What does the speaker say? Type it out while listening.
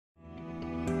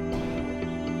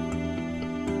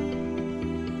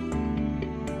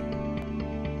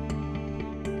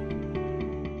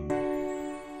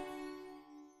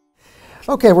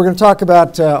Okay, we're going to talk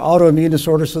about autoimmune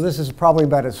disorders. So this is probably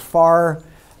about as far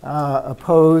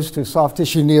opposed to soft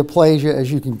tissue neoplasia as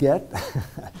you can get.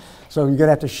 So you're going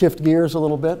to have to shift gears a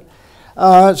little bit.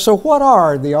 So what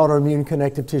are the autoimmune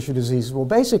connective tissue diseases? Well,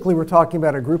 basically we're talking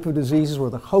about a group of diseases where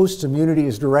the host's immunity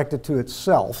is directed to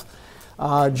itself.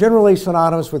 Generally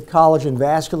synonymous with collagen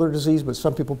vascular disease, but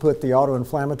some people put the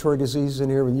autoinflammatory diseases in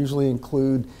here. We usually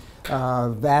include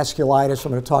vasculitis.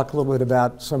 I'm going to talk a little bit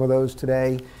about some of those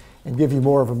today and give you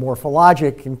more of a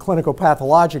morphologic and clinical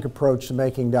pathologic approach to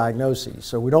making diagnoses.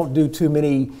 So we don't do too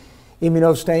many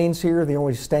immunostains here. The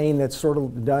only stain that's sort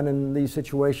of done in these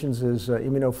situations is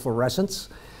immunofluorescence.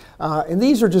 And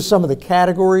these are just some of the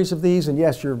categories of these. And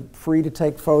yes, you're free to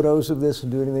take photos of this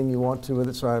and do anything you want to with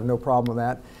it, so I have no problem with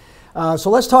that.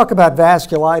 So let's talk about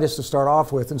vasculitis to start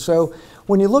off with. And so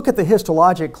when you look at the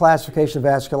histologic classification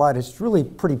of vasculitis, it's really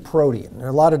pretty protean. There are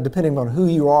a lot of, depending on who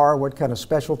you are, what kind of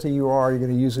specialty you are, you're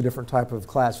going to use a different type of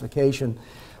classification.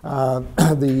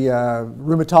 The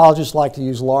rheumatologists like to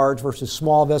use large versus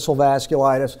small vessel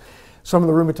vasculitis. Some of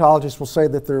the rheumatologists will say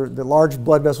that the large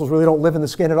blood vessels really don't live in the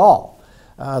skin at all,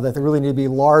 that there really need to be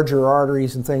larger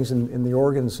arteries and things in the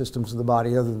organ systems of the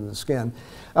body other than the skin.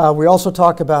 We also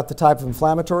talk about the type of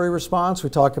inflammatory response. We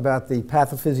talk about the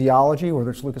pathophysiology, whether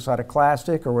it's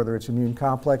leukocytoclastic or whether it's immune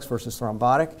complex versus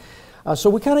thrombotic. So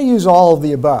we kind of use all of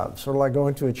the above, sort of like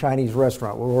going to a Chinese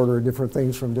restaurant. We'll order different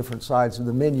things from different sides of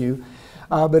the menu.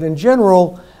 But in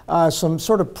general, some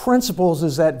sort of principles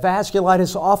is that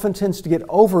vasculitis often tends to get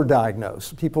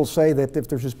overdiagnosed. People say that if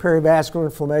there's just perivascular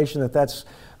inflammation, that's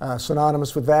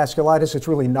synonymous with vasculitis. It's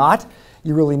really not.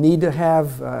 You really need to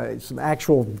have some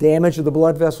actual damage of the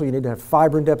blood vessel. You need to have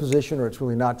fibrin deposition, or it's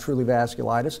really not truly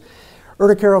vasculitis.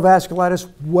 Urticarial vasculitis,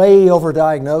 way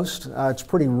overdiagnosed. It's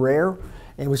pretty rare.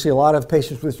 And we see a lot of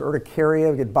patients with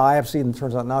urticaria get biopsied and it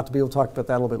turns out not to be. We'll talk about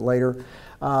that a little bit later.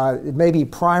 It may be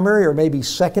primary or it may be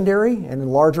secondary, and in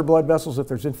larger blood vessels, if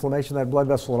there's inflammation in that blood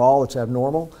vessel at all, it's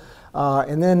abnormal.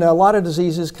 And then a lot of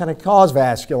diseases kind of cause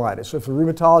vasculitis. So if a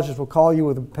rheumatologist will call you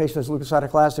with a patient that's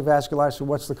leukocytoclastic vasculitis, so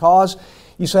what's the cause?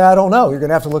 You say, I don't know. You're going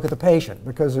to have to look at the patient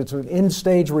because it's an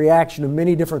end-stage reaction of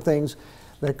many different things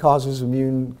that causes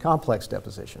immune complex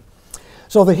deposition.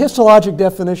 So the histologic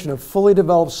definition of fully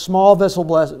developed small vessel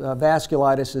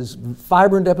vasculitis is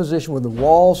fibrin deposition within the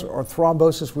walls or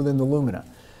thrombosis within the lumina.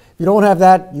 If you don't have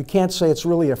that, you can't say it's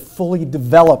really a fully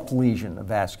developed lesion of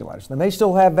vasculitis. They may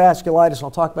still have vasculitis, and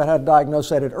I'll talk about how to diagnose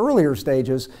that at earlier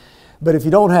stages, but if you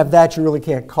don't have that, you really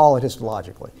can't call it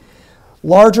histologically.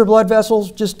 Larger blood vessels,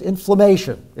 just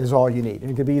inflammation is all you need.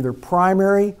 And it can be either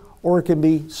primary or it can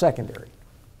be secondary.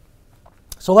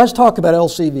 So let's talk about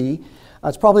LCV.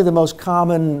 It's probably the most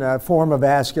common form of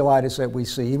vasculitis that we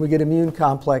see. We get immune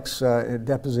complex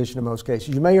deposition in most cases.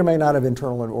 You may or may not have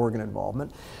internal organ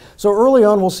involvement. So early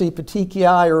on we'll see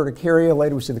petechiae, urticaria.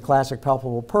 Later we see the classic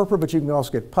palpable purpura, but you can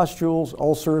also get pustules,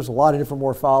 ulcers, a lot of different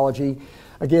morphology.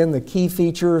 Again, the key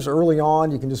features early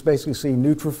on, you can just basically see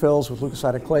neutrophils with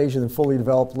leukocytoclasia, and fully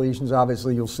developed lesions.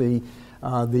 Obviously you'll see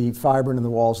the fibrin in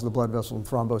the walls of the blood vessel and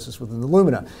thrombosis within the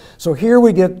lumina. So here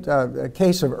we get a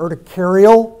case of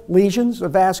urticarial lesions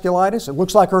of vasculitis. It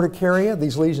looks like urticaria.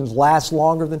 These lesions last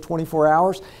longer than 24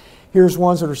 hours. Here's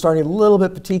ones that are starting a little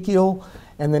bit petechial.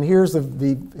 And then here's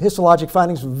the histologic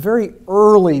findings of a very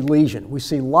early lesion. We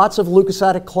see lots of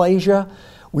leukocytoclasia.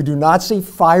 We do not see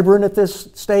fibrin at this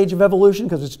stage of evolution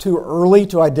because it's too early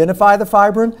to identify the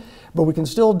fibrin. But we can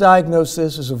still diagnose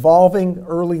this as evolving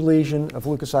early lesion of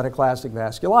leukocytoclastic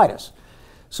vasculitis.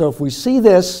 So if we see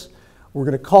this, we're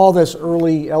going to call this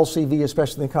early LCV,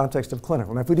 especially in the context of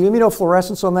clinical. Now, if we do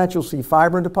immunofluorescence on that, you'll see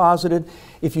fibrin deposited.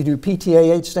 If you do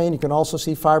PTAH stain, you can also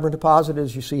see fibrin deposited,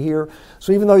 as you see here.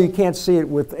 So even though you can't see it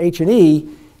with H&E,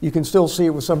 you can still see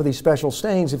it with some of these special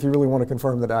stains if you really want to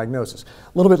confirm the diagnosis.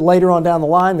 A little bit later on down the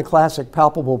line, the classic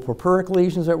palpable purpuric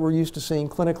lesions that we're used to seeing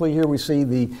clinically. Here we see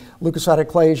the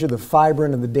leukocytoclasia, the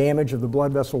fibrin, and the damage of the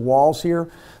blood vessel walls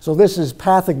here. So this is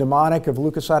pathognomonic of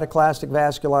leukocytoclastic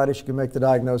vasculitis. You can make the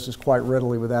diagnosis quite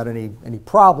readily without any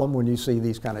problem when you see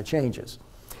these kind of changes.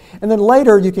 And then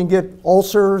later you can get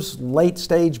ulcers, late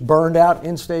stage burned out,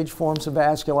 end stage forms of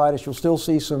vasculitis. You'll still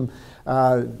see some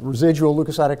residual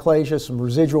leukocytoclasia, some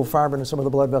residual fibrin in some of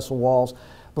the blood vessel walls.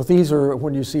 But these are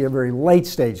when you see a very late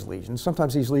stage lesion.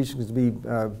 Sometimes these lesions can be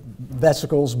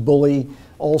vesicles, bullae,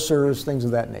 ulcers, things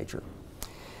of that nature.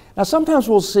 Now sometimes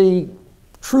we'll see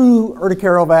true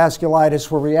urticarial vasculitis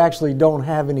where we actually don't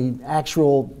have any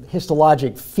actual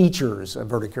histologic features of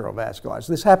urticarial vasculitis.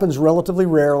 This happens relatively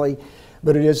rarely.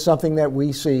 but it is something that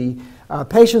we see.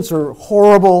 Patients are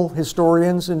horrible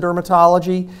historians in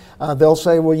dermatology. They'll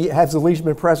say, well, has the lesion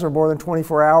been present for more than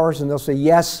 24 hours? And they'll say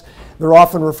yes. They're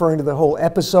often referring to the whole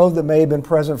episode that may have been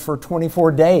present for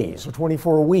 24 days or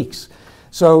 24 weeks.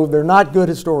 So they're not good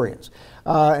historians.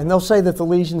 And they'll say that the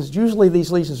lesions, usually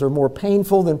these lesions are more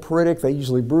painful than pruritic. They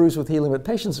usually bruise with healing, but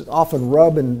patients often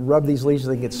rub these lesions.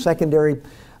 They get secondary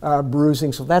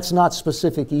bruising, so that's not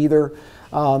specific either.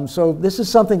 So this is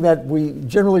something that we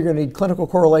generally are going to need clinical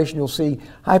correlation. You'll see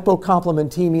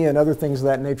hypocomplementemia and other things of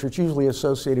that nature. It's usually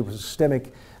associated with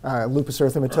systemic lupus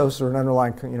erythematosus or an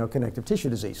underlying connective tissue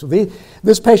disease. So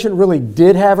this patient really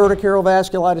did have urticarial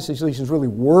vasculitis. These lesions really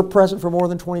were present for more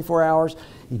than 24 hours.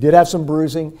 He did have some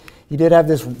bruising. He did have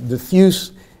this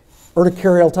diffuse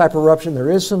urticarial type eruption. There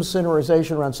is some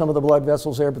cinerization around some of the blood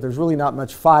vessels there, but there's really not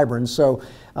much fibrin. So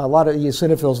a lot of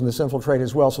eosinophils in this infiltrate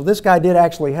as well. So this guy did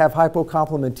actually have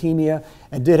hypocomplementemia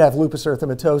and did have lupus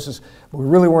erythematosus, but we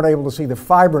really weren't able to see the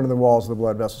fibrin in the walls of the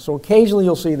blood vessels. So occasionally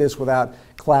you'll see this without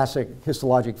classic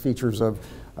histologic features of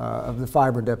the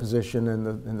fibrin deposition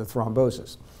and the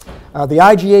thrombosis. The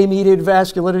IgA-mediated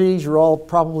vasculitides, you're all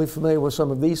probably familiar with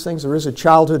some of these things. There is a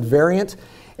childhood variant.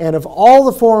 And of all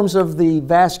the forms of the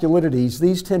vasculitides,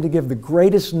 these tend to give the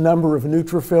greatest number of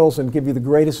neutrophils and give you the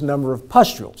greatest number of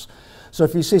pustules. So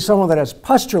if you see someone that has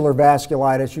pustular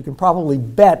vasculitis, you can probably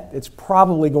bet it's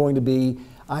probably going to be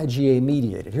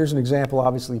IgA-mediated. Here's an example,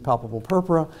 obviously palpable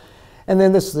purpura. And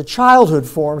then this is the childhood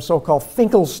form, so-called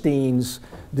Finkelstein's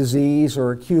disease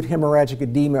or acute hemorrhagic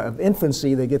edema of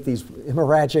infancy. They get these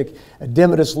hemorrhagic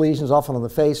edematous lesions, often on the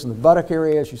face and the buttock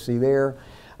area, as you see there.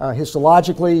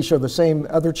 Histologically, you show the same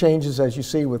other changes as you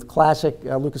see with classic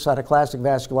leukocytoclastic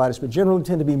vasculitis, but generally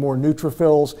tend to be more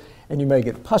neutrophils, and you may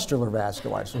get pustular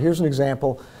vasculitis. So here's an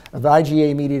example of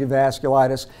IgA-mediated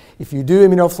vasculitis. If you do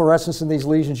immunofluorescence in these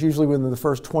lesions, usually within the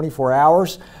first 24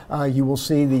 hours, you will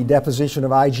see the deposition of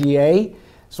IgA.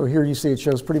 So here you see it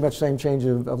shows pretty much the same change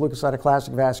of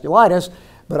leukocytoclastic vasculitis,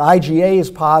 but IgA is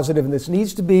positive, and this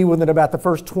needs to be within about the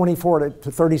first 24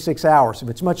 to 36 hours. If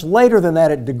it's much later than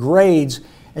that, it degrades,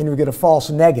 and you get a false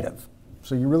negative.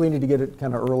 So you really need to get it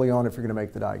kind of early on if you're going to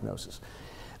make the diagnosis.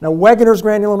 Now, Wegener's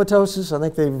granulomatosis, I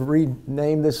think they've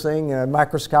renamed this thing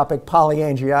microscopic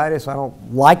polyangiitis. I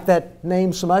don't like that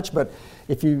name so much, but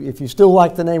if you still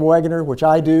like the name Wegener, which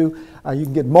I do, you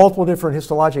can get multiple different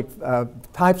histologic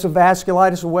types of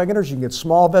vasculitis with Wegener's. You can get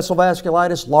small vessel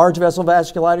vasculitis, large vessel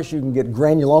vasculitis. You can get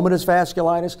granulomatous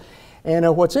vasculitis.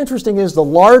 And what's interesting is the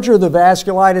larger the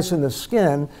vasculitis in the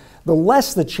skin, the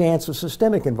less the chance of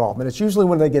systemic involvement. It's usually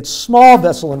when they get small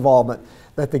vessel involvement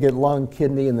that they get lung,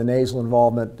 kidney, and the nasal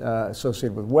involvement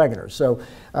associated with Wegener. So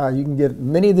you can get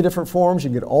many of the different forms. You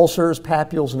can get ulcers,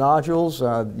 papules, nodules.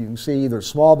 You can see either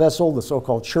small vessel, the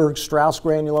so-called Churg-Strauss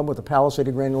granuloma with the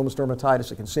palisaded granulomatous dermatitis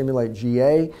that can simulate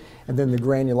GA, and then the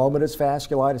granulomatous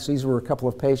vasculitis. These were a couple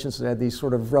of patients that had these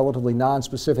sort of relatively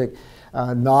nonspecific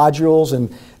nodules,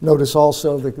 and notice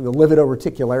also the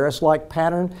livido-reticularis-like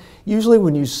pattern. Usually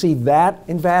when you see that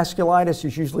in vasculitis,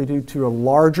 it's usually due to a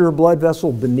larger blood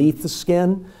vessel beneath the skin,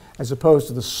 as opposed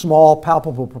to the small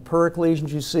palpable purpuric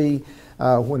lesions you see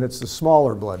when it's the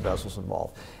smaller blood vessels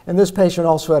involved. And this patient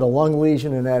also had a lung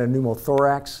lesion and had a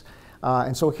pneumothorax.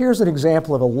 And so here's an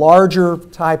example of a larger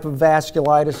type of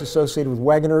vasculitis associated with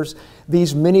Wegener's.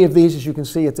 Many of these, as you can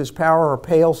see at this power, are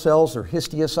pale cells or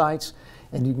histiocytes.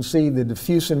 And you can see the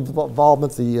diffuse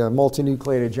involvement, the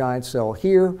multinucleated giant cell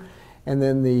here, and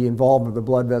then the involvement of the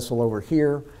blood vessel over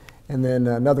here, and then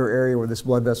another area where this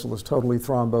blood vessel is totally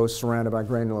thrombosed, surrounded by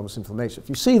granulomatous inflammation. If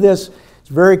you see this, it's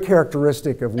very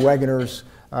characteristic of Wegener's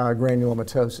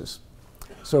granulomatosis.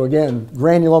 So again,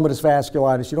 granulomatous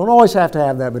vasculitis, you don't always have to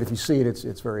have that, but if you see it,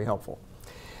 it's very helpful.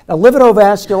 Now,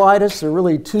 lividovasculitis, there are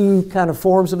really two kind of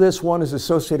forms of this. One is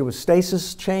associated with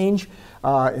stasis change.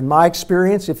 In my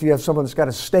experience, if you have someone that's got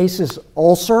a stasis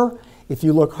ulcer, if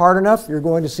you look hard enough, you're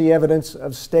going to see evidence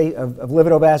of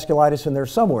lividovasculitis in there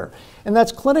somewhere. And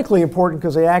that's clinically important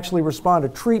because they actually respond to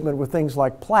treatment with things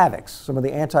like Plavix. Some of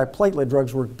the antiplatelet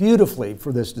drugs work beautifully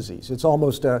for this disease. It's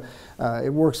almost,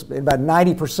 it works in about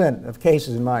 90% of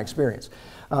cases in my experience.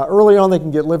 Early on, they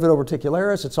can get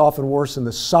livido-reticularis. It's often worse in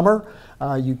the summer.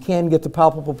 You can get the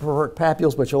palpable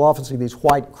papules, but you'll often see these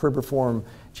white cribriform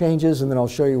changes, and then I'll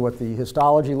show you what the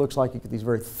histology looks like. You get these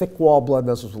very thick wall blood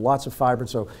vessels with lots of fibrin.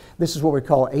 So this is what we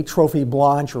call atrophy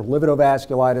blanche or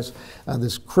lividovasculitis,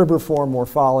 this cribriform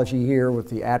morphology here with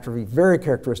the atrophy, very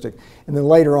characteristic. And then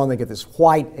later on, they get this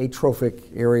white atrophic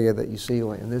area that you see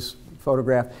in this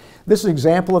photograph. This is an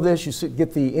example of this. You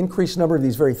get the increased number of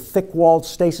these very thick-walled,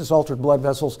 stasis-altered blood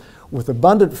vessels with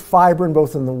abundant fibrin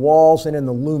both in the walls and in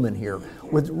the lumen here.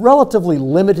 with relatively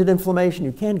limited inflammation.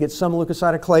 You can get some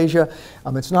leukocytoclasia.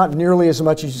 It's not nearly as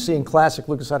much as you see in classic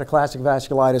leukocytoclastic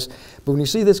vasculitis, but when you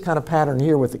see this kind of pattern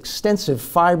here with extensive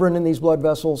fibrin in these blood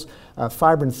vessels,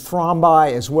 fibrin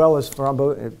thrombi as well as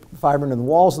fibrin in the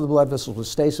walls of the blood vessels with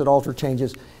stase alter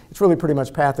changes, it's really pretty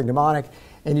much pathognomonic.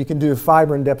 And you can do a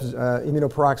fibrin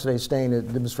immunoperoxidase stain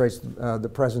that demonstrates the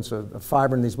presence of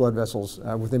fibrin in these blood vessels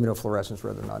with immunofluorescence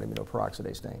rather than not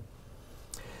immunoperoxidase stain.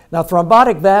 Now,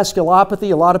 thrombotic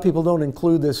vasculopathy, a lot of people don't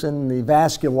include this in the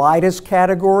vasculitis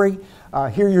category.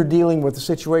 Here you're dealing with a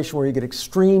situation where you get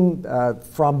extreme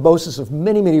thrombosis of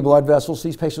many, many blood vessels.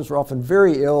 These patients are often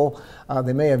very ill.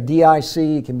 They may have DIC.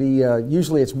 It can be,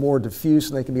 usually it's more diffuse,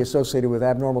 and they can be associated with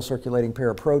abnormal circulating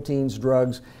paraproteins,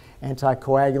 drugs,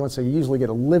 anticoagulants. They usually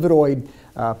get a lividoid,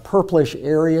 purplish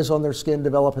areas on their skin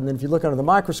develop, and then if you look under the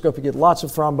microscope, you get lots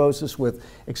of thrombosis with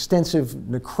extensive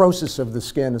necrosis of the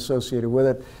skin associated with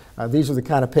it. These are the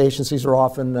kind of patients, these are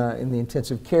often in the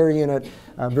intensive care unit,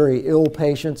 very ill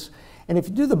patients. And if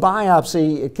you do the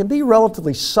biopsy, it can be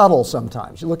relatively subtle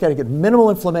sometimes. You look at it, you get minimal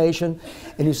inflammation,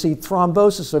 and you see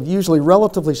thrombosis of usually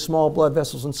relatively small blood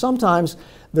vessels, and sometimes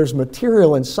there's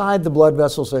material inside the blood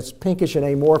vessels that's pinkish and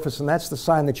amorphous, and that's the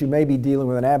sign that you may be dealing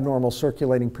with an abnormal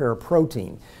circulating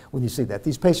paraprotein when you see that.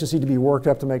 These patients need to be worked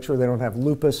up to make sure they don't have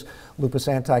lupus, lupus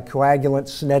anticoagulant,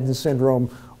 Sneddon syndrome,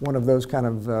 one of those kind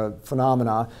of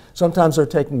phenomena. Sometimes they're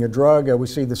taking a drug. We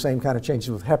see the same kind of changes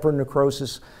with heparin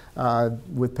necrosis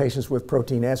with patients with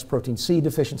protein S, protein C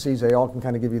deficiencies. They all can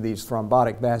kind of give you these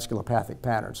thrombotic vasculopathic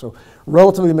patterns. So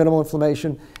relatively minimal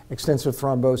inflammation, extensive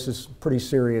thrombosis, pretty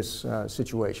serious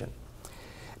situation.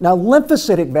 Now,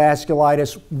 lymphocytic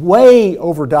vasculitis, way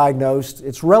overdiagnosed.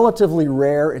 It's relatively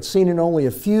rare. It's seen in only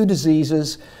a few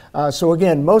diseases. So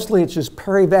again, mostly it's just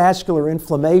perivascular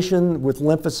inflammation with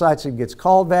lymphocytes. It gets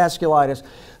called vasculitis.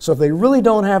 So if they really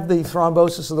don't have the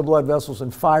thrombosis of the blood vessels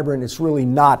and fibrin, it's really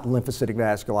not lymphocytic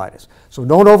vasculitis. So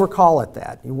don't overcall it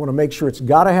that. You want to make sure it's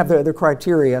got to have the other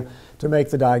criteria to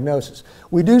make the diagnosis.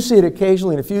 We do see it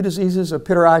occasionally in a few diseases of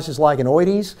pityriasis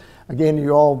lichenoides. Again, you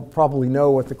all probably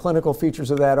know what the clinical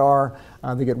features of that are.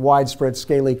 They get widespread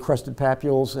scaly crusted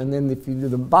papules, and then if you do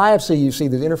the biopsy, you see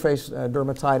the interface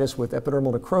dermatitis with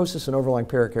epidermal necrosis and overlying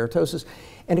parakeratosis,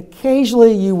 and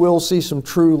occasionally you will see some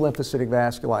true lymphocytic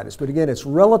vasculitis, but again, it's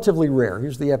relatively rare.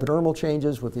 Here's the epidermal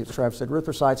changes with the stratified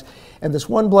erythrocytes, and this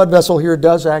one blood vessel here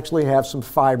does actually have some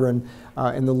fibrin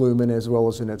in the lumen as well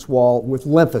as in its wall with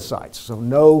lymphocytes, so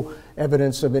no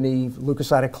evidence of any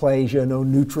leukocytoclasia, no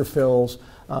neutrophils.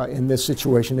 In this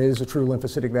situation, it is a true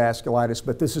lymphocytic vasculitis,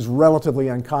 but this is relatively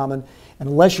uncommon. And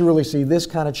unless you really see this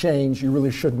kind of change, you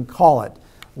really shouldn't call it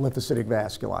lymphocytic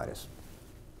vasculitis.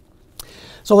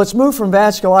 So let's move from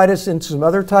vasculitis into some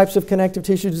other types of connective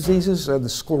tissue diseases, the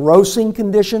sclerosing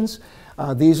conditions.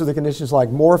 These are the conditions like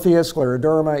morphea,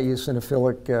 scleroderma,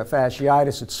 eosinophilic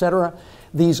fasciitis, etc.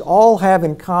 These all have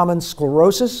in common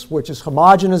sclerosis, which is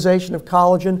homogenization of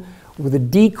collagen, with a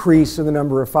decrease in the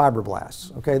number of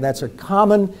fibroblasts. Okay, that's a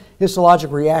common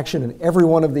histologic reaction in every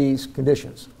one of these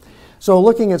conditions. So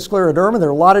looking at scleroderma, there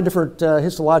are a lot of different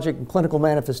histologic and clinical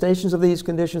manifestations of these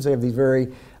conditions. They have these very,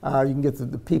 you can get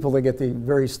the people that get the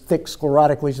very thick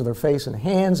sclerotic lesions of their face and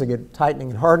hands. They get tightening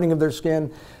and hardening of their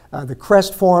skin. The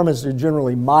crest form is they're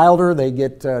generally milder. They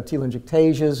get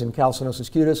telangiectasias and calcinosis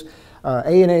cutis.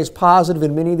 ANA is positive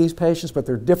in many of these patients, but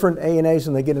they're different ANAs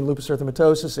than they get in lupus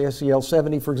erythematosus. The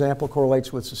SEL70, for example,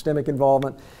 correlates with systemic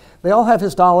involvement. They all have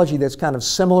histology that's kind of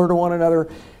similar to one another.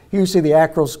 Here you see the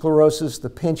acrosclerosis,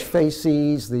 the pinch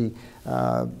facies, the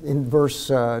inverse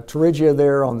pterygia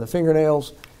there on the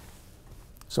fingernails.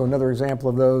 So another example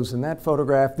of those in that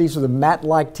photograph. These are the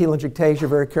mat-like telangiectasia,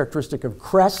 very characteristic of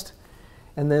crest.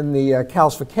 And then the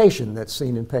calcification that's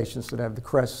seen in patients that have the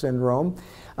crest syndrome.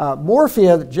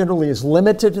 Morphea generally is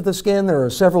limited to the skin. There are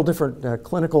several different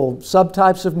clinical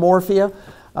subtypes of morphea,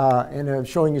 and I'm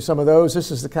showing you some of those.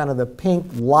 This is the kind of the pink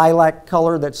lilac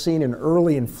color that's seen in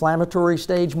early inflammatory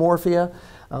stage morphea.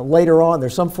 Later on,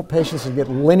 there's some patients that get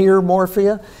linear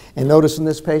morphea, and notice in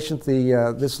this patient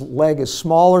this leg is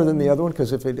smaller than the other one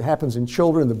because if it happens in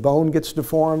children, the bone gets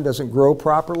deformed, doesn't grow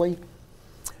properly.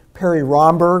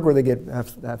 Peri-Romberg, where they get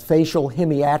facial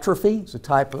hemiatrophy. It's a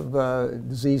type of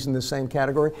disease in the same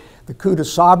category. The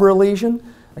Kuta-Sabra lesion.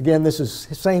 Again, this is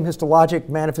the same histologic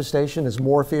manifestation as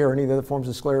morphea or any of the other forms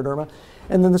of scleroderma.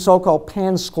 And then the so-called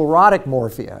pansclerotic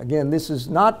morphea. Again, this is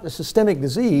not a systemic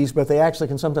disease, but they actually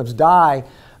can sometimes die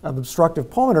of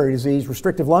obstructive pulmonary disease,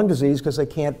 restrictive lung disease, because they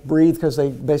can't breathe because they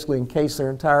basically encase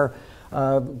their entire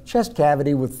chest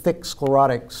cavity with thick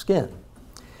sclerotic skin.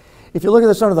 If you look at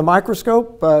this under the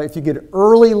microscope, if you get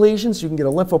early lesions, you can get a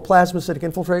lymphoplasmacytic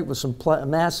infiltrate with some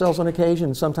mast cells on occasion,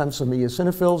 and sometimes some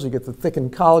eosinophils. You get the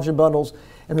thickened collagen bundles,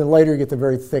 and then later you get the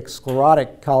very thick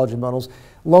sclerotic collagen bundles.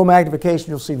 Low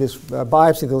magnification, you'll see this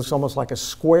biopsy that looks almost like a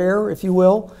square, if you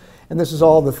will. And this is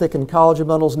all the thickened collagen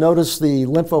bundles. Notice the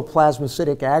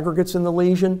lymphoplasmacytic aggregates in the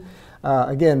lesion.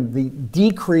 Again, the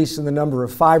decrease in the number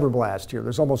of fibroblasts here.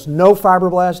 There's almost no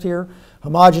fibroblast here.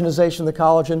 Homogenization of the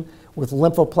collagen with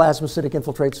lymphoplasmacytic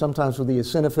infiltrates, sometimes with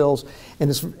eosinophils. And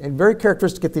it's very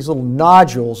characteristic to get these little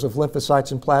nodules of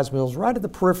lymphocytes and plasminols right at the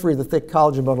periphery of the thick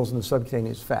collagen bundles in the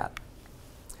subcutaneous fat.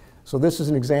 So this is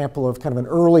an example of kind of an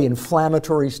early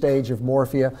inflammatory stage of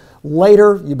morphia.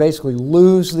 Later, you basically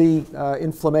lose the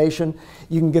inflammation.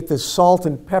 You can get this salt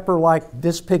and pepper-like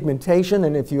dyspigmentation,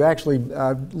 and if you actually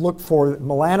look for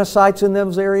melanocytes in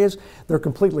those areas, they're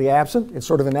completely absent. It's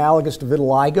sort of analogous to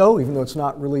vitiligo, even though it's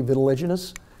not really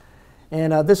vitelliginous.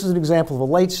 And this is an example of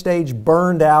a late-stage,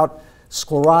 burned-out,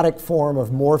 sclerotic form of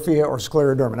morphia or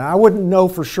scleroderma. Now, I wouldn't know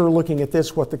for sure looking at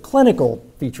this what the clinical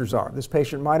features are. This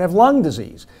patient might have lung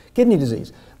disease, kidney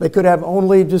disease. They could have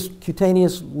only just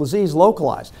cutaneous disease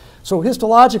localized. So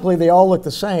histologically, they all look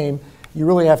the same. You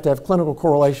really have to have clinical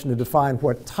correlation to define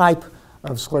what type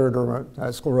of scleroderma,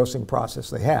 sclerosing process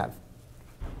they have.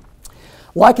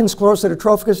 Lichen sclerosing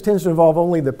atrophic tends to involve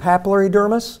only the papillary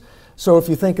dermis. So if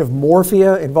you think of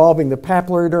morphia involving the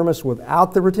papillary dermis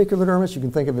without the reticular dermis, you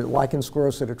can think of it lichen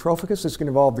sclerosing atrophic. This can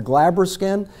involve the glabrous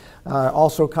skin,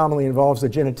 also commonly involves the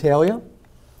genitalia.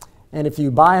 And if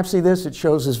you biopsy this, it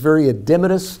shows this very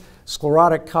edematous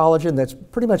sclerotic collagen that's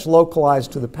pretty much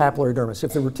localized to the papillary dermis.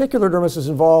 If the reticular dermis is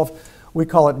involved, we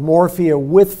call it morphia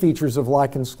with features of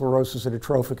lichen sclerosis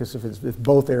atrophic if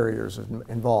both areas are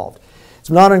involved. It's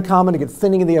not uncommon to get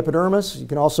thinning of the epidermis. You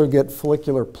can also get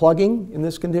follicular plugging in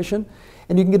this condition,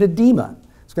 and you can get edema.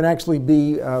 It's going to actually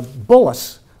be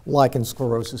bullous lichen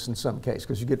sclerosis in some cases,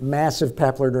 because you get massive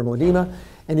papillary dermal edema,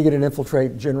 and you get an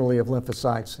infiltrate generally of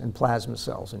lymphocytes and plasma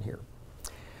cells in here.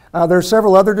 There are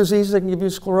several other diseases that can give you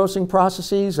sclerosing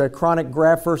processes. Chronic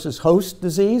graft versus host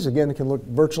disease, again, it can look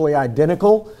virtually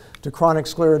identical to chronic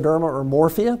scleroderma or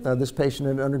morphia. This patient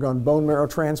had undergone bone marrow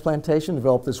transplantation,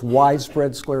 developed this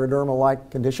widespread scleroderma-like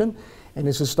condition, and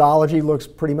his histology looks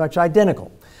pretty much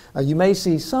identical. You may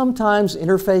see sometimes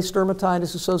interface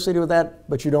dermatitis associated with that,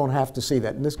 but you don't have to see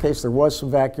that. In this case, there was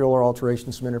some vacuolar alteration,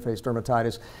 some interface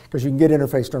dermatitis, because you can get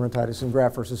interface dermatitis in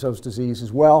graft versus host disease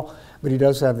as well, but he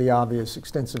does have the obvious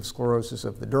extensive sclerosis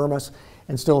of the dermis,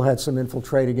 and still had some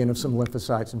infiltrate again of some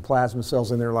lymphocytes and plasma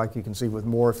cells in there, like you can see with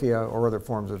morphia or other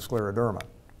forms of scleroderma.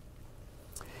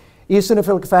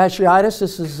 Eosinophilic fasciitis,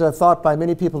 this is thought by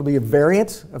many people to be a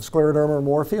variant of scleroderma or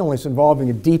morphia, only it's involving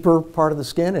a deeper part of the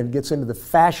skin and it gets into the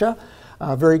fascia.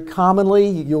 Very commonly,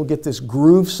 you'll get this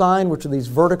groove sign, which are these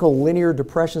vertical linear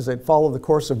depressions that follow the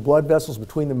course of blood vessels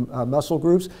between the muscle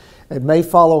groups. It may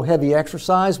follow heavy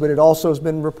exercise, but it also has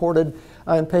been reported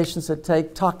in patients that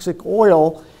take toxic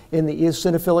oil in the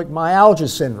eosinophilic myalgia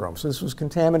syndrome. So this was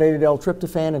contaminated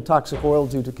L-tryptophan and toxic oil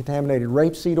due to contaminated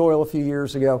rapeseed oil a few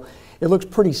years ago. It looks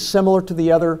pretty similar to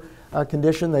the other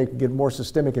condition. They get more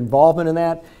systemic involvement in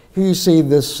that. Here you see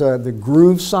this, the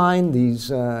groove sign, these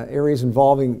areas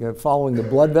involving following the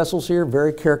blood vessels here,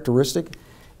 very characteristic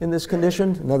in this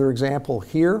condition. Another example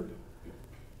here.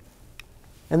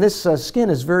 And this skin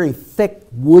is very thick,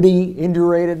 woody,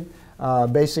 indurated.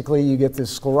 Basically, you get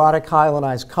this sclerotic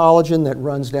hyalinized collagen that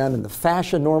runs down in the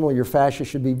fascia. Normally, your fascia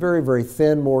should be very, very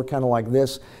thin, more kind of like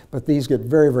this, but these get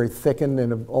very, very thickened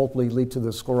and ultimately lead to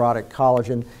the sclerotic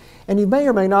collagen. And you may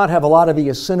or may not have a lot of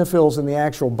eosinophils in the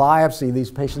actual biopsy. These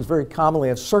patients very commonly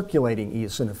have circulating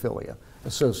eosinophilia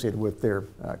associated with their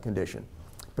condition.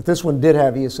 But this one did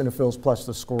have eosinophils plus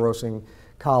the sclerosing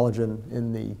collagen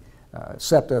in the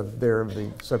septa there of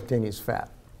the subcutaneous fat.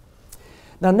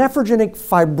 Now, nephrogenic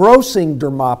fibrosing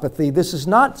dermopathy, this is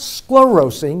not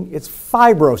sclerosing, it's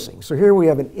fibrosing. So here we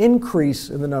have an increase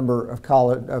in the number of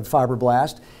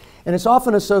fibroblasts, and it's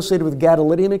often associated with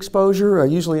gadolinium exposure,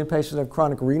 usually in patients that have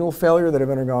chronic renal failure that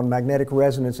have undergone magnetic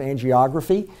resonance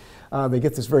angiography. They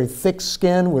get this very thick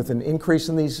skin with an increase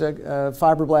in these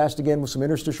fibroblasts, again with some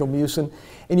interstitial mucin.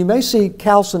 And you may see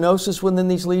calcinosis within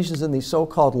these lesions in these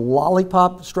so-called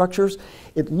lollipop structures.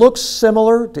 It looks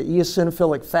similar to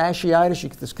eosinophilic fasciitis. You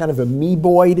get this kind of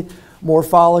amoeboid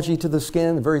morphology to the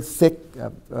skin, very thick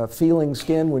feeling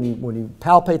skin. When you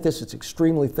palpate this, it's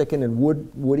extremely thickened and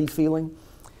woody feeling.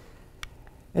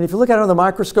 And if you look at it under the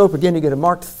microscope, again, you get a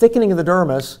marked thickening of the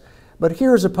dermis. But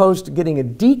here, as opposed to getting a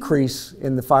decrease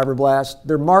in the fibroblasts,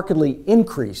 they're markedly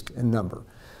increased in number.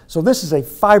 So this is a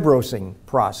fibrosing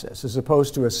process as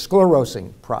opposed to a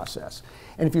sclerosing process.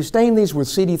 And if you stain these with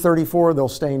CD34, they'll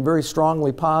stain very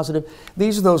strongly positive.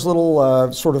 These are those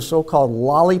little sort of so-called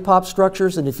lollipop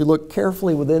structures, and if you look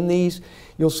carefully within these,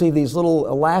 you'll see these little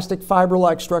elastic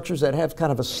fiber-like structures that have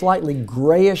kind of a slightly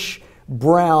grayish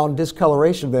brown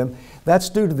discoloration of them. That's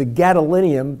due to the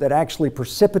gadolinium that actually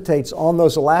precipitates on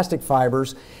those elastic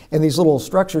fibers, and these little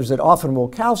structures that often will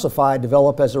calcify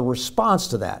develop as a response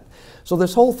to that. So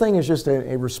this whole thing is just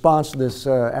a response to this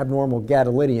abnormal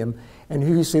gadolinium, and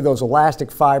here you see those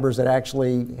elastic fibers that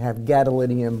actually have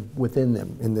gadolinium within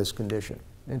them in this condition.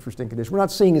 Interesting condition. We're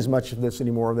not seeing as much of this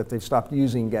anymore, that they've stopped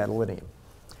using gadolinium.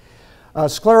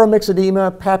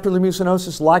 Scleromyxedema, papular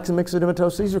mucinosis, lichen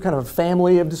myxedematosus, these are kind of a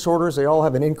family of disorders. They all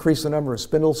have an increase in the number of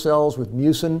spindle cells with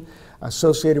mucin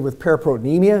associated with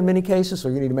paraproteinemia in many cases. So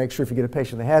you need to make sure if you get a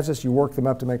patient that has this, you work them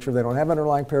up to make sure they don't have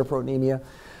underlying paraproteinemia.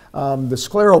 The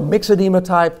scleromyxedema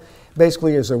type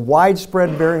basically is a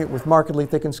widespread variant with markedly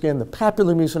thickened skin. The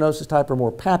papular mucinosis type are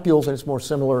more papules, and it's more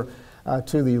similar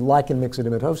to the lichen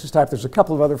myxedematosus type. There's a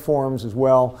couple of other forms as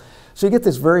well. So you get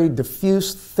this very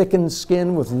diffuse, thickened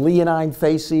skin with leonine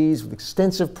facies, with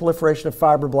extensive proliferation of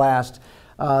fibroblasts.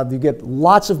 You get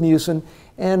lots of mucin,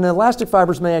 and elastic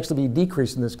fibers may actually be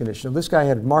decreased in this condition. This guy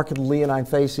had marked leonine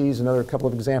facies, another couple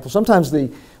of examples. Sometimes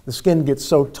the skin gets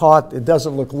so taut it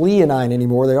doesn't look leonine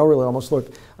anymore. They really almost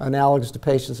look analogous to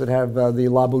patients that have the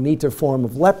La Bonita form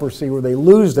of leprosy, where they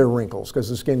lose their wrinkles because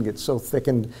the skin gets so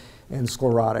thickened and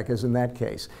sclerotic, as in that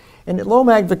case. And at low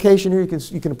magnification here,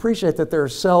 you can appreciate that there are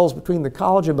cells between the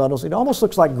collagen bundles. It almost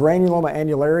looks like granuloma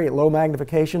annulare at low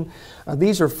magnification.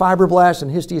 These are fibroblasts and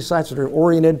histiocytes that are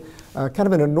oriented kind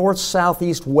of in a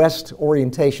north-south-east-west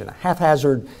orientation, a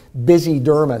haphazard, busy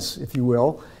dermis, if you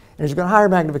will. And as you go to higher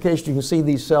magnification, you can see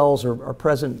these cells are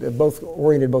present,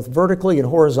 oriented both vertically and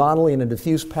horizontally in a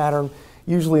diffuse pattern,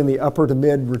 usually in the upper to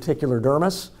mid reticular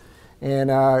dermis.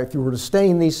 And if you were to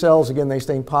stain these cells, again, they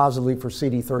stain positively for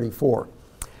CD34.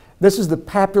 This is the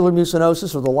papular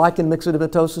mucinosis, or the lichen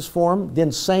myxedematosus form.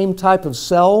 Again, same type of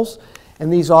cells,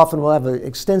 and these often will have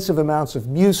extensive amounts of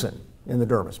mucin in the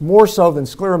dermis, more so than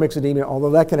scleromyxedema, although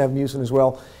that can have mucin as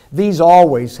well. These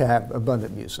always have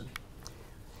abundant mucin.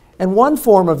 And one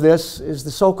form of this is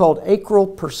the so-called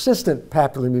acral persistent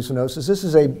papular mucinosis. This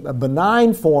is a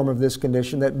benign form of this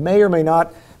condition that may or may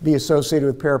not be associated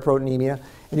with paraproteinemia.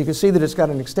 And you can see that it's got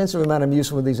an extensive amount of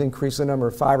mucin with these increased in the number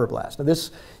of fibroblasts. Now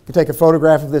this, you can take a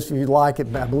photograph of this if you'd like. I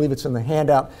believe it's in the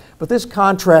handout. But this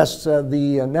contrasts the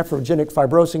nephrogenic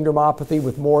fibrosing dermopathy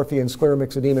with morphea and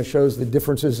scleromyxedema, shows the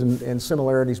differences and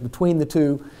similarities between the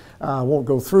two. I won't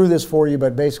go through this for you,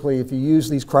 but basically if you use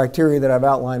these criteria that I've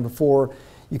outlined before,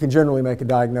 you can generally make a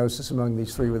diagnosis among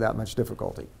these three without much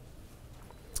difficulty.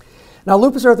 Now,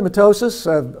 lupus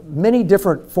erythematosus, many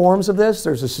different forms of this.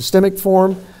 There's a systemic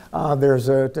form. There's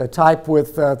a type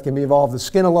with can be involved with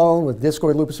skin alone, with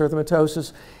discoid lupus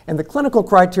erythematosus. And the clinical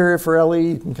criteria for LE,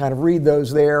 you can kind of read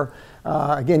those there.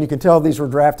 Again, you can tell these were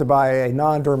drafted by a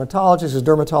non-dermatologist, as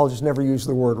dermatologists never use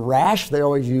the word rash. They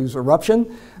always use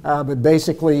eruption. But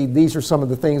basically, these are some of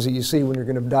the things that you see when you're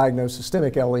going to diagnose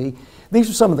systemic LE.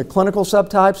 These are some of the clinical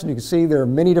subtypes, and you can see there are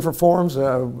many different forms,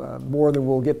 more than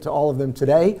we'll get to all of them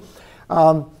today.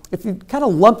 If you kind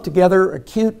of lump together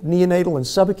acute, neonatal, and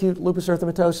subacute lupus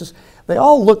erythematosus, they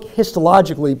all look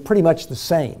histologically pretty much the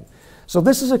same. So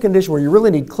this is a condition where you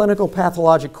really need clinical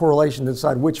pathologic correlation to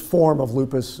decide which form of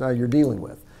lupus you're dealing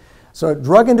with. So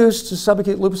drug-induced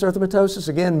subacute lupus erythematosus,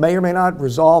 again, may or may not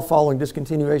resolve following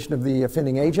discontinuation of the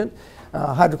offending agent.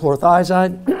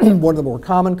 Hydrochlorothiazide, one of the more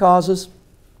common causes.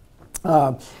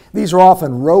 These are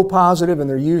often Rho positive, and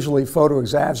they're usually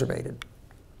photoexacerbated.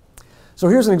 So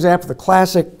here's an example of the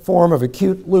classic form of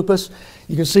acute lupus.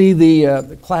 You can see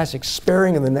the classic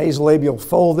sparing in the nasolabial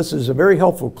fold. This is a very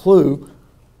helpful clue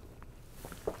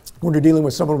when you're dealing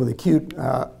with someone with acute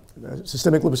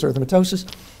systemic lupus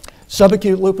erythematosus.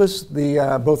 Subacute lupus,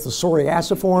 both the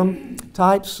psoriasiform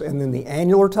types and then the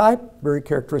annular type, very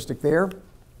characteristic there.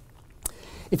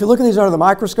 If you look at these under the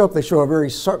microscope, they show a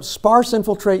very sparse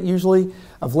infiltrate usually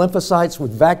of lymphocytes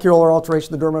with vacuolar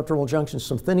alteration of the dermoepidermal junctions,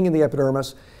 some thinning in the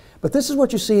epidermis. But this is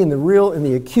what you see in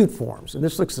the acute forms. And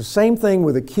this looks the same thing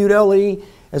with acute LE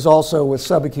as also with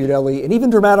subacute LE. And even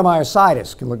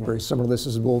dermatomyositis can look very similar to this,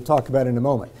 as we'll talk about in a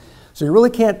moment. So you really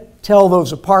can't tell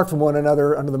those apart from one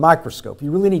another under the microscope.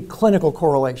 You really need clinical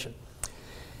correlation.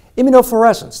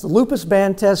 Immunofluorescence, the lupus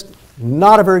band test,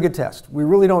 not a very good test. We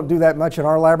really don't do that much in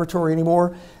our laboratory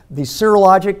anymore. The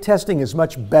serologic testing is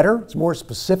much better. It's more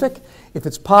specific. If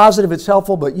it's positive, it's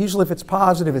helpful, but usually if it's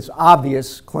positive, it's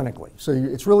obvious clinically. So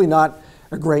it's really not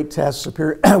a great test.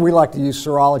 We like to use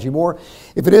serology more.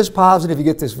 If it is positive, you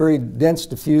get this very dense,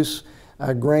 diffuse,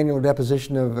 granular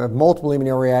deposition of multiple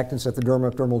immunoreactants at the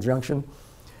dermal junction.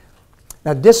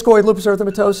 Now, discoid lupus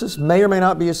erythematosus may or may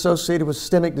not be associated with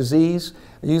systemic disease.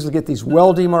 You usually get these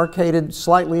well-demarcated,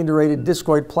 slightly indurated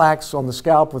discoid plaques on the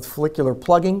scalp with follicular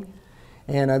plugging.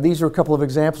 And these are a couple of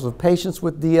examples of patients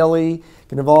with DLE. It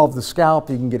can involve the scalp.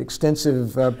 You can get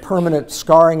extensive permanent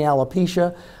scarring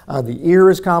alopecia. The ear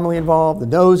is commonly involved. The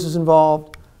nose is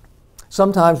involved.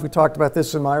 Sometimes, we talked about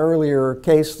this in my earlier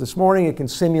case this morning, it can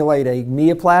simulate a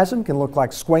neoplasm, can look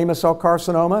like squamous cell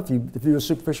carcinoma if you do a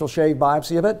superficial shave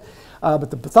biopsy of it.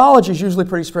 But the pathology is usually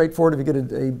pretty straightforward if you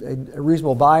get a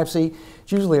reasonable biopsy.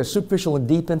 It's usually a superficial and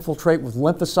deep infiltrate with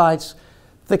lymphocytes,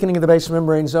 thickening of the basal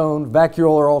membrane zone,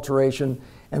 vacuolar alteration,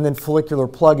 and then follicular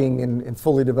plugging in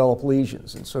fully developed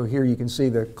lesions. And so here you can see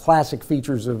the classic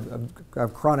features of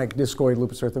chronic discoid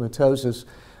lupus erythematosus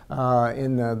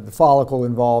in the follicle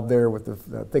involved there with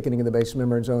the thickening of the basal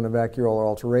membrane zone and vacuolar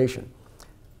alteration.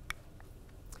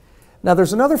 Now,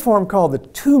 there's another form called the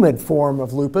tumid form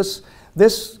of lupus.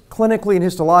 This clinically and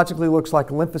histologically looks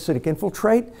like a lymphocytic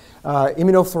infiltrate.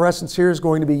 Immunofluorescence here is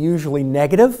going to be usually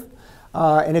negative.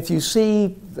 And if you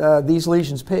see these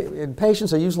lesions in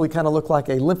patients, they usually kind of look like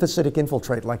a lymphocytic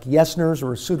infiltrate, like Yesner's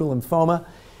or a pseudolymphoma.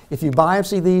 If you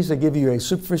biopsy these, they give you a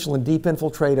superficial and deep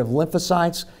infiltrate of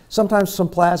lymphocytes, sometimes some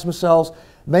plasma cells,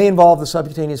 may involve the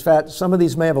subcutaneous fat. Some of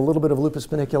these may have a little bit of lupus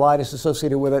paniculitis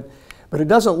associated with it, but it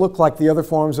doesn't look like the other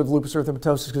forms of lupus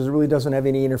erythematosus because it really doesn't have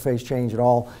any interface change at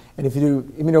all. And if you do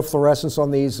immunofluorescence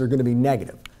on these, they're going to be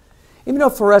negative.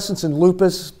 Immunofluorescence in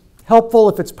lupus, helpful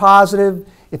if it's positive.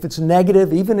 If it's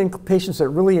negative, even in patients that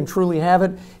really and truly have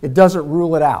it, it doesn't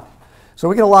rule it out. So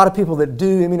we get a lot of people that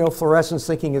do immunofluorescence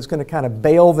thinking it's going to kind of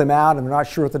bail them out and they're not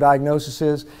sure what the diagnosis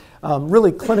is.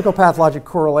 Really, clinical pathologic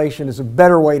correlation is a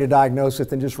better way to diagnose it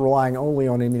than just relying only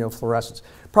on immunofluorescence.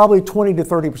 Probably 20 to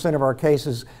 30% of our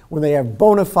cases, when they have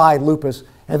bona fide lupus,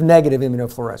 have negative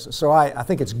immunofluorescence. So I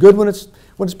think it's good when it's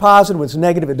positive. When it's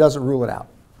negative, it doesn't rule it out.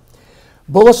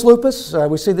 Bullous lupus,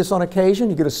 we see this on occasion.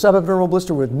 You get a subepidermal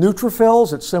blister with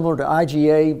neutrophils. It's similar to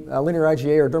IgA, linear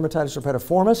IgA or dermatitis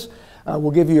herpetiformis.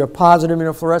 We'll give you a positive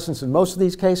immunofluorescence in most of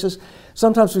these cases.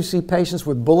 Sometimes we see patients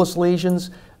with bullous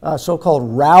lesions, so-called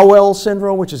Rowell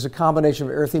syndrome, which is a combination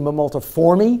of erythema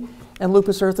multiforme and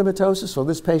lupus erythematosus. So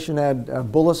this patient had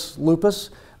bullous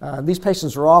lupus. These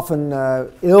patients are often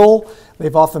ill.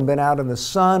 They've often been out in the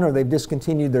sun or they've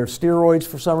discontinued their steroids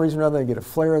for some reason or other. They get a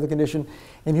flare of the condition.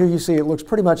 And here you see it looks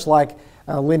pretty much like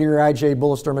linear IgA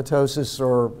bullous dermatosis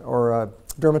or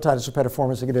dermatitis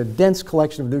herpetiformis. They get a dense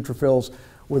collection of neutrophils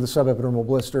with a subepidermal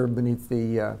blister beneath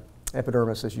the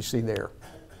epidermis, as you see there.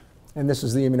 And this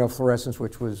is the immunofluorescence,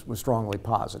 which was strongly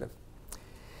positive.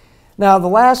 Now, the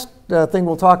last thing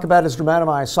we'll talk about is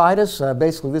dermatomyositis.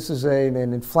 Basically, this is an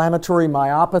inflammatory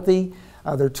myopathy.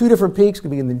 There are two different peaks. It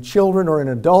can be in children or in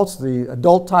adults. The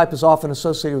adult type is often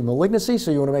associated with malignancy,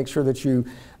 so you want to make sure that you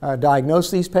diagnose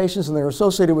these patients, and they're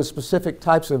associated with specific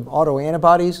types of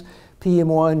autoantibodies,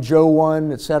 PM1,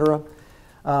 JO1, etc.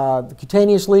 The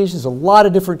cutaneous lesions, a lot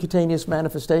of different cutaneous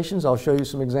manifestations. I'll show you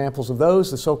some examples of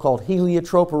those. The so-called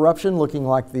heliotrope eruption, looking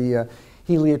like the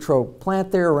heliotrope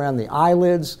plant there around the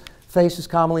eyelids. Face is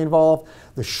commonly involved.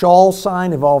 The shawl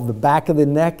sign involved the back of the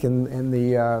neck and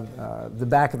the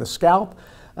back of the scalp.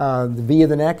 The V of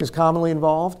the neck is commonly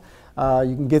involved.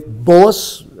 You can get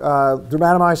bullous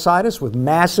dermatomyositis with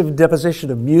massive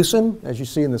deposition of mucin, as you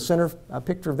see in the center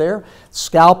picture there.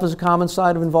 Scalp is a common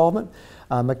site of involvement.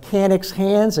 Mechanics'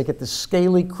 hands, they get this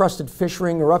scaly, crusted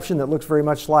fissuring eruption that looks very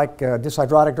much like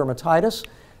dyshidrotic dermatitis,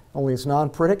 only it's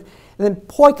non-puritic. And then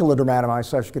poicular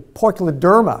dermatomyositis, you get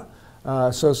poiculoderma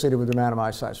associated with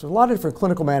dermatomyositis. So a lot of different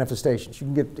clinical manifestations. You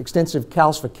can get extensive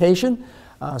calcification,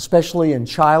 especially in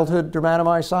childhood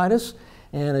dermatomyositis.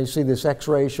 And you see this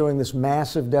X-ray showing this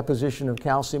massive deposition of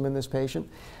calcium in this patient.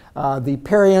 The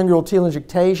periangular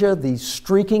telangiectasia, the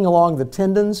streaking along the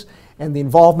tendons, and the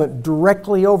involvement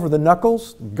directly over the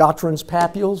knuckles, Gottron's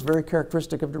papules, very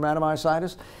characteristic of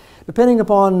dermatomyositis. Depending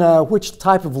upon which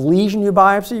type of lesion you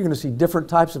biopsy, you're going to see different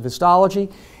types of histology.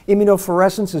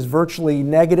 Immunofluorescence is virtually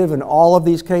negative in all of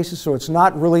these cases, so it's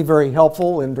not really very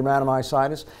helpful in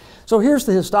dermatomyositis. So here's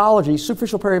the histology,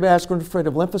 superficial perivascular infiltrate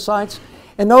of lymphocytes,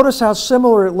 and notice how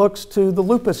similar it looks to the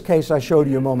lupus case I showed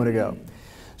you a moment ago.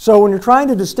 So when you're trying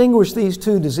to distinguish these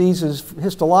two diseases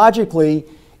histologically,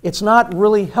 it's not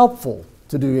really helpful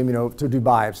to do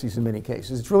biopsies in many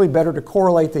cases. It's really better to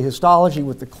correlate the histology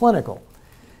with the clinical.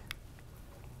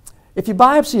 If you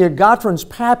biopsy a Gottron's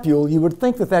papule, you would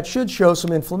think that that should show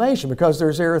some inflammation because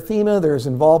there's erythema, there's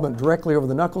involvement directly over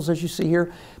the knuckles as you see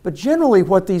here. But generally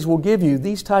what these will give you,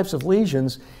 these types of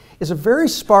lesions, is a very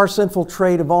sparse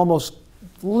infiltrate of almost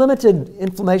limited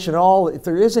inflammation at all. If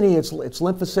there is any, it's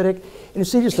lymphocytic. And you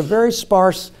see just a very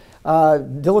sparse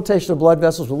dilatation of blood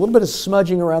vessels with a little bit of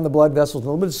smudging around the blood vessels, and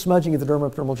a little bit of smudging at the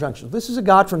dermoepidermal junction. This is a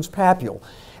Gottron's papule.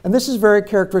 And this is very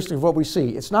characteristic of what we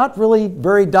see. It's not really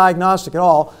very diagnostic at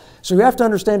all. So you have to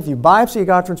understand if you biopsy a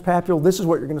Gottron's papule, this is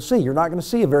what you're going to see. You're not going to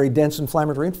see a very dense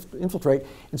inflammatory infiltrate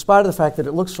in spite of the fact that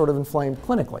it looks sort of inflamed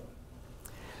clinically.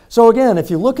 So again, if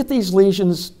you look at these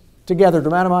lesions together,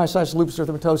 dermatomyositis, lupus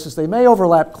erythematosus, they may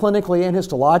overlap clinically and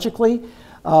histologically.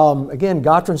 Again,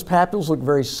 Gottron's papules look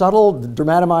very subtle.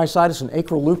 Dermatomyositis and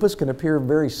acral lupus can appear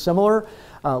very similar.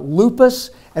 Lupus,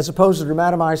 as opposed to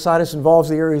dermatomyositis, involves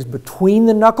the areas between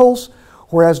the knuckles,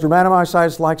 whereas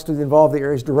dermatomyositis likes to involve the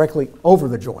areas directly over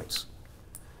the joints.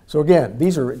 So again,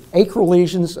 these are acral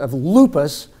lesions of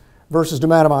lupus versus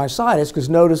dermatomyositis, because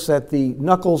notice that the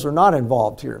knuckles are not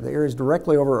involved here. The areas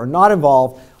directly over are not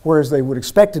involved, whereas they would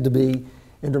expect it to be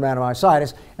in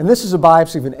dermatomyositis. And this is a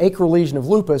biopsy of an acral lesion of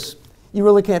lupus. You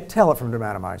really can't tell it from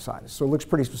dermatomyositis, so it looks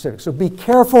pretty specific. So be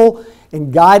careful in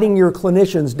guiding your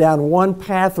clinicians down one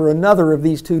path or another of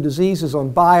these two diseases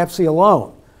on biopsy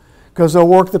alone, because they'll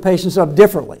work the patients up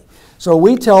differently. So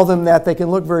we tell them that they can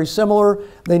look very similar.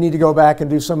 They need to go back and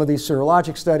do some of these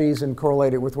serologic studies and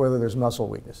correlate it with whether there's muscle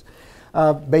weakness.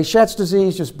 Behçet's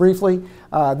disease, just briefly,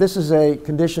 this is a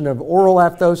condition of oral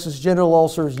aphthosis, genital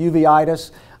ulcers,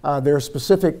 uveitis. There are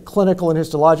specific clinical and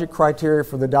histologic criteria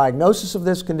for the diagnosis of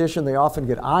this condition. They often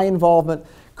get eye involvement,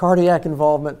 cardiac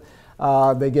involvement,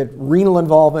 they get renal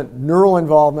involvement, neural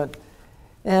involvement.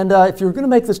 And if you're going to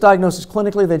make this diagnosis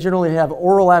clinically, they generally have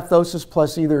oral aphthosis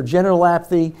plus either genital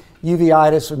apathy,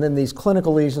 uveitis, and then these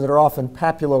clinical lesions that are often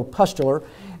papulopustular.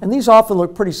 And these often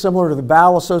look pretty similar to the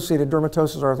bowel-associated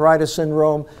dermatosis arthritis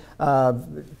syndrome.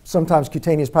 Sometimes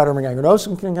cutaneous powder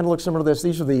gangrenosum can kind of look similar to this.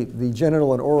 These are the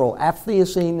genital and oral apathy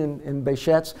seen in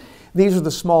Behçet's. These are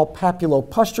the small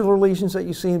papulopustular lesions that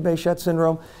you see in Behçet's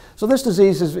syndrome. So this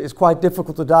disease is quite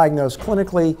difficult to diagnose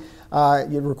clinically.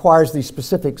 It requires these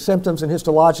specific symptoms, and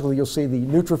histologically you'll see the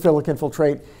neutrophilic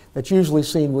infiltrate that's usually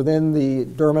seen within the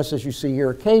dermis, as you see here.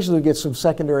 Occasionally you get some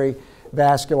secondary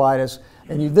vasculitis,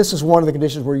 and this is one of the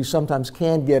conditions where you sometimes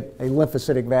can get a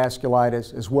lymphocytic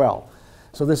vasculitis as well.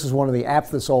 So this is one of the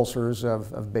aphthous ulcers of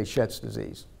Behçet's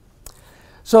disease.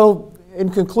 So in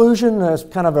conclusion, as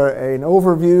kind of an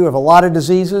overview of a lot of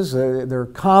diseases, they're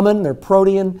common, they're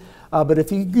protean, but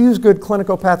if you use good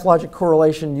clinical pathologic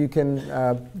correlation, you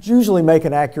can usually make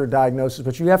an accurate diagnosis,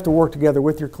 but you have to work together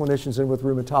with your clinicians and with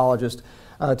rheumatologists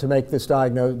to make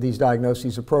these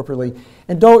diagnoses appropriately.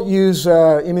 And don't use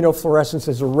immunofluorescence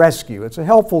as a rescue. It's a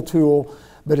helpful tool,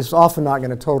 but it's often not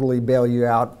going to totally bail you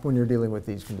out when you're dealing with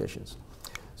these conditions.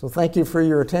 So thank you for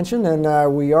your attention,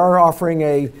 and we are offering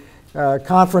a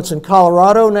conference in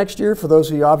Colorado next year. For those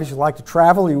of you who obviously like to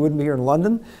travel, you wouldn't be here in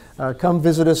London. Come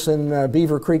visit us in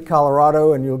Beaver Creek,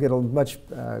 Colorado, and you'll get a much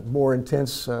more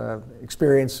intense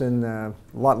experience and a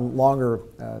lot longer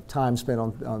time spent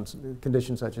on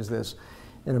conditions such as this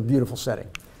in a beautiful setting.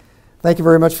 Thank you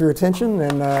very much for your attention,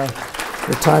 and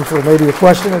time for maybe a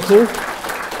question or two.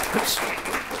 Oops.